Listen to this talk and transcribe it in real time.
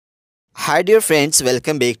Hi dear friends,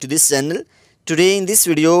 welcome back to this channel. Today in this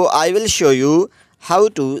video I will show you how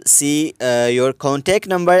to see your contact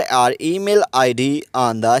number or email ID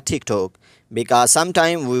on the TikTok, because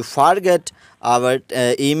sometimes we forget our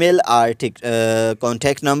email or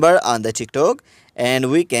contact number on the TikTok,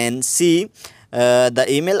 and we can see the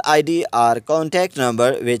email ID or contact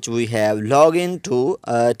number which we have login to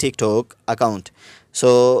a TikTok account.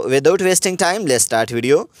 So without wasting time, let's start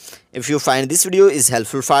video. If you find this video is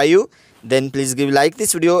helpful for you, then please give like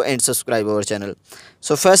this video and subscribe our channel.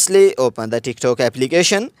 So firstly, open the TikTok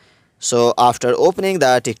application. So after opening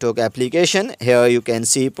the TikTok application, here you can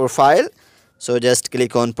see profile. So just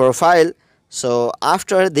click on profile. So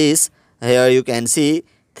after this, here you can see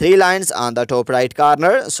three lines on the top right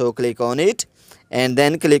corner. So click on it and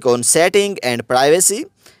then click on setting and privacy.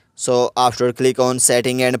 So after click on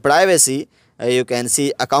setting and privacy, you can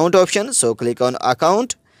see account option. So click on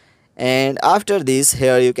account, and after this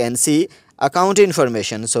here you can see account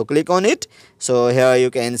information. So click on it. So here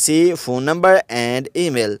you can see phone number and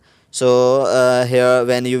email. So here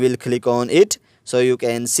when you will click on it, so you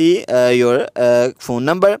can see your phone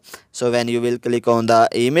number. So when you will click on the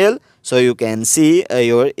email, so you can see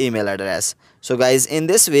your email address. So guys, in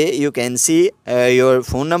this way you can see your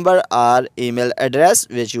phone number or email address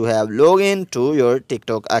which you have logged in to your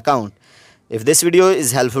TikTok account. If this video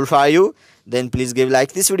is helpful for you, then please give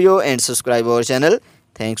like this video and subscribe our channel.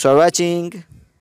 Thanks for watching.